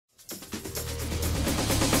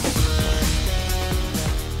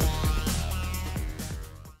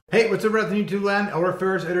Hey, what's up, Reference YouTube land? Elder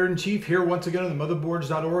Ferris, Editor-in-Chief, here once again on the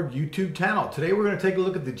Motherboards.org YouTube channel. Today we're going to take a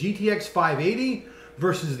look at the GTX 580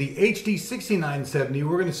 versus the HD 6970.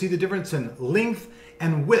 We're going to see the difference in length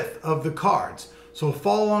and width of the cards. So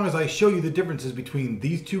follow along as I show you the differences between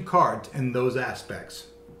these two cards and those aspects.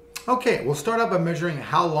 Okay, we'll start out by measuring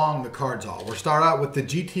how long the cards are. We'll start out with the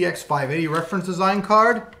GTX 580 reference design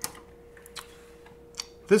card.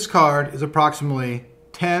 This card is approximately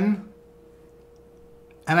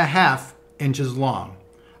 10.5 inches long.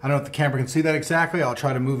 I don't know if the camera can see that exactly. I'll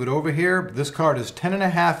try to move it over here. But this card is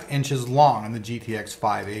 10.5 inches long in the GTX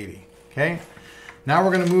 580. Okay. Now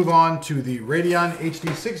we're going to move on to the Radeon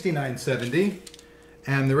HD 6970.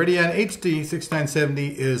 And the Radeon HD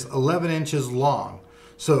 6970 is 11 inches long.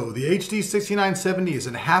 So the HD 6970 is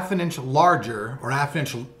a half an inch larger, or a half an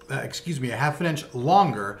inch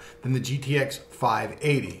longer than the GTX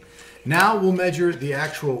 580. Now we'll measure the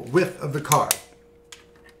actual width of the card.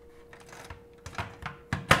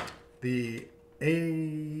 The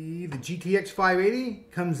GTX 580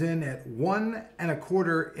 comes in at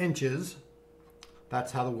 1¼ inches.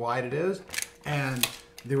 That's how wide it is. And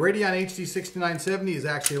the Radeon HD 6970 is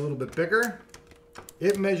actually a little bit bigger.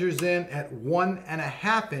 It measures in at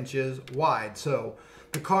 1½ inches wide. So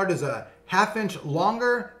the card is a ½ inch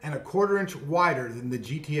longer and ¼ inch wider than the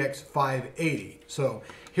GTX 580. So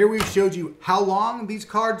here we've showed you how long these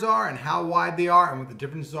cards are and how wide they are and what the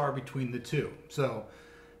differences are between the two. So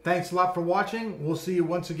thanks a lot for watching. We'll see you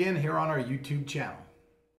once again here on our YouTube channel.